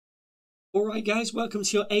Alright guys, welcome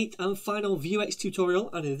to your 8th and final Vuex tutorial,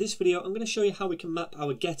 and in this video I'm going to show you how we can map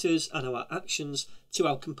our getters and our actions to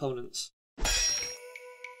our components.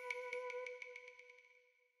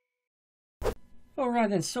 Alright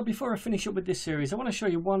then, so before I finish up with this series I want to show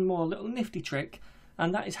you one more little nifty trick,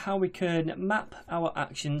 and that is how we can map our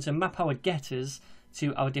actions and map our getters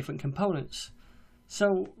to our different components.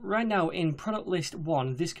 So right now in product list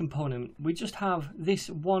 1, this component, we just have this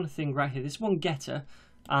one thing right here, this one getter,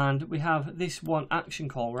 and we have this one action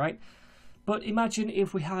call, right? But imagine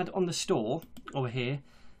if we had on the store over here,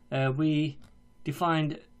 we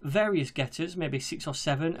defined various getters, maybe 6 or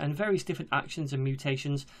 7, and various different actions and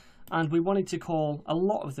mutations, and we wanted to call a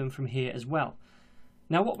lot of them from here as well.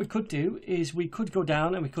 Now what we could do is we could go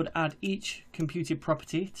down and we could add each computed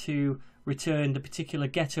property to return the particular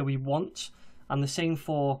getter we want, and the same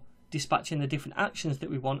for dispatching the different actions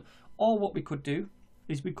that we want. Or what we could do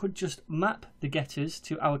is we could just map the getters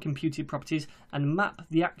to our computed properties and map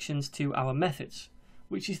the actions to our methods,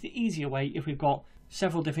 which is the easier way if we've got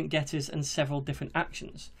several different getters and several different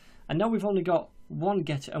actions. I know we've only got one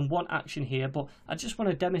getter and one action here, but I just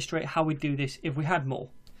want to demonstrate how we do this if we had more.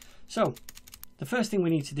 So the first thing we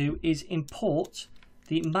need to do is import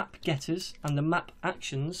the map getters and the map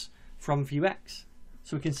actions from Vuex.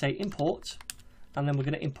 So we can say import, and then we're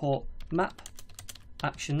going to import map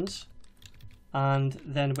actions, and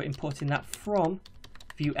then we're importing that from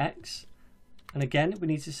Vuex, and again we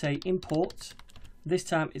need to say import. This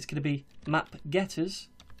time it's going to be map getters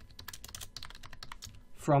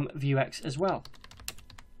from Vuex as well.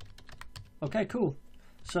 Okay, cool.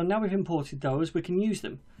 So now we've imported those, we can use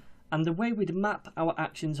them, and the way we'd map our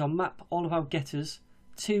actions or map all of our getters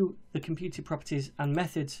to the computed properties and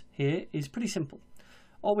methods here is pretty simple.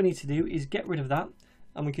 All we need to do is get rid of that,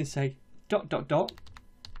 and we can say ...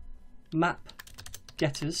 map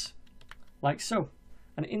getters, like so.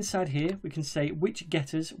 And inside here we can say which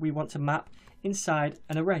getters we want to map inside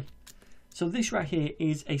an array. So this right here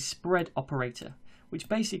is a spread operator, which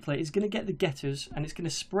basically is going to get the getters and it's going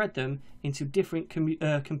to spread them into different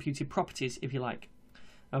computed properties, if you like.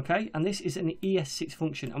 Okay, and this is an ES6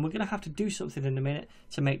 function, and we're going to have to do something in a minute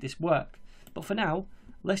to make this work. But for now,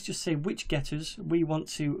 let's just say which getters we want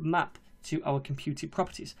to map to our computed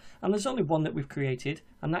properties. And there's only one that we've created,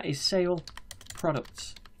 and that is sale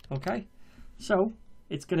products. Okay, so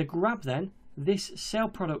it's going to grab then this sale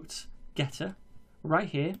products getter right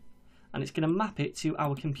here, and it's going to map it to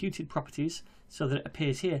our computed properties so that it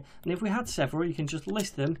appears here. And if we had several, you can just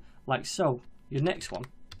list them like so, your next one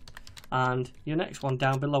and your next one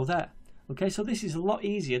down below there. Okay, so this is a lot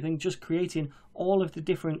easier than just creating all of the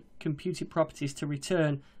different computed properties to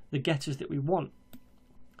return the getters that we want.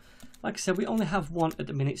 Like I said, we only have one at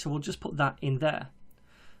the minute, so we'll just put that in there.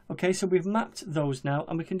 Okay, so we've mapped those now,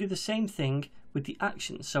 and we can do the same thing with the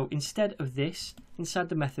actions. So instead of this, inside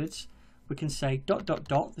the methods, we can say ...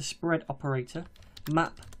 the spread operator,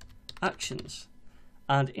 map actions.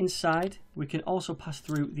 And inside, we can also pass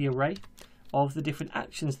through the array of the different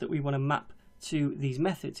actions that we want to map to these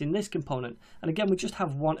methods in this component. And again, we just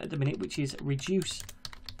have one at the minute, which is reduce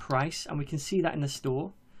price, and we can see that in the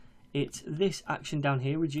store. It's this action down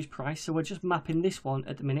here, reduce price, so we're just mapping this one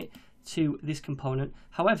at the minute to this component.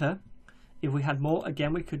 However, if we had more,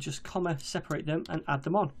 again we could just comma separate them and add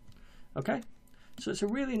them on. Okay, so it's a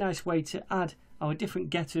really nice way to add our different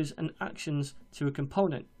getters and actions to a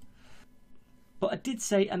component. But I did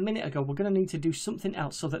say a minute ago we're going to need to do something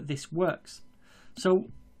else so that this works. So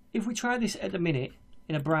if we try this at the minute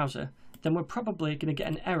in a browser, then we're probably going to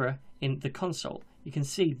get an error in the console. You can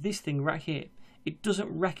see this thing right here, it doesn't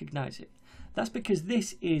recognize it. That's because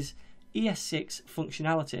this is ES6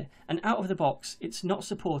 functionality, and out of the box it's not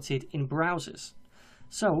supported in browsers.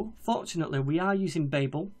 So fortunately we are using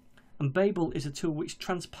Babel, and Babel is a tool which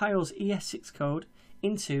transpiles ES6 code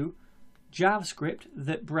into JavaScript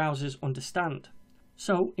that browsers understand.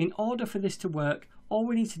 So in order for this to work, all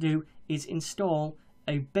we need to do is install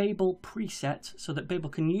a Babel preset so that Babel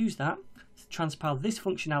can use that to transpile this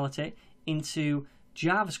functionality into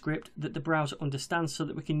JavaScript that the browser understands so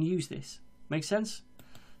that we can use this. Make sense?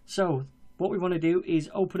 So what we want to do is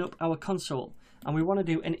open up our console, and we want to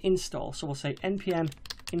do an install. So we'll say npm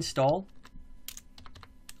install,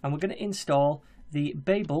 and we're going to install the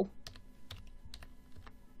Babel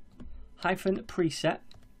 -preset,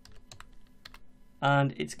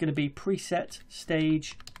 and it's going to be preset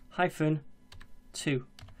stage -2,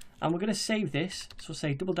 and we're going to save this. So we'll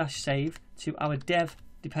say /save to our dev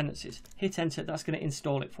dependencies. Hit enter, that's going to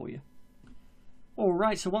install it for you.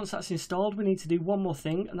 Alright, so once that's installed, we need to do one more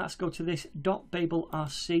thing, and that's go to this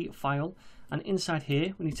 .babelrc file, and inside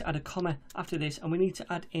here we need to add a comma after this, and we need to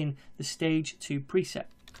add in the stage 2 preset.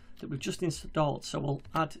 that we've just installed. So we'll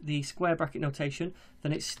add the square bracket notation,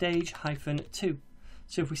 then it's stage-2.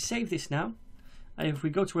 So if we save this now, and if we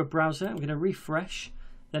go to a browser, I'm going to refresh,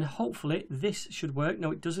 then hopefully this should work.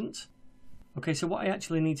 No, it doesn't. Okay, so what I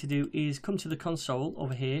actually need to do is come to the console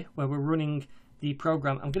over here where we're running the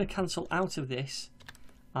program. I'm going to cancel out of this,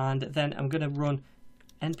 and then I'm going to run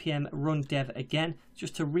npm run dev again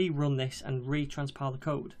just to rerun this and retranspile the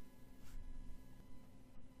code.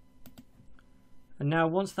 And now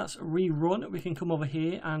once that's rerun, we can come over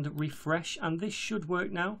here and refresh, and this should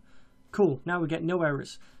work now. Cool, now we get no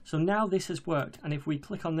errors. So now this has worked, and if we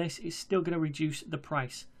click on this, it's still going to reduce the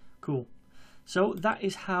price. Cool. So that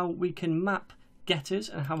is how we can map getters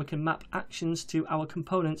and how we can map actions to our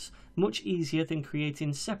components much easier than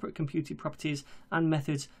creating separate computed properties and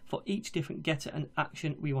methods for each different getter and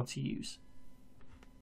action we want to use.